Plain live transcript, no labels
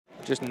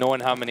just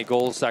knowing how many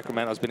goals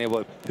Sacramento's been able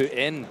to put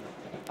in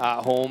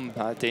at home.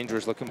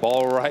 Dangerous looking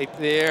ball right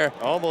there.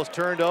 Almost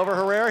turned over.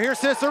 Herrera, here's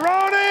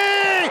Cicerone!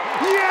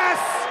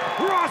 Yes!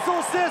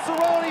 Russell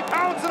Cicerone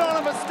pouncing on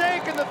a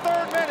mistake in the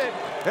 3rd minute.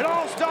 It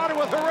all started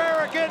with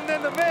Herrera getting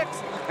in the mix,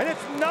 and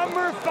it's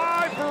number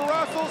 5 for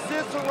Russell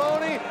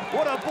Cicerone.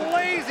 What a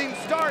blazing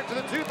start to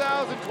the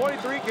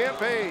 2023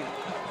 campaign.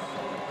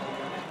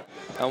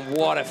 And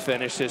what a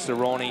finish,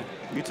 Cicerone.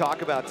 You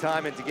talk about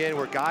time and again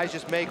where guys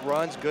just make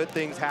runs, good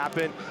things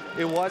happen.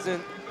 It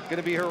wasn't going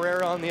to be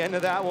Herrera on the end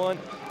of that one,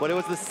 but it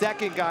was the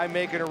second guy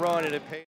making a run, and it paid.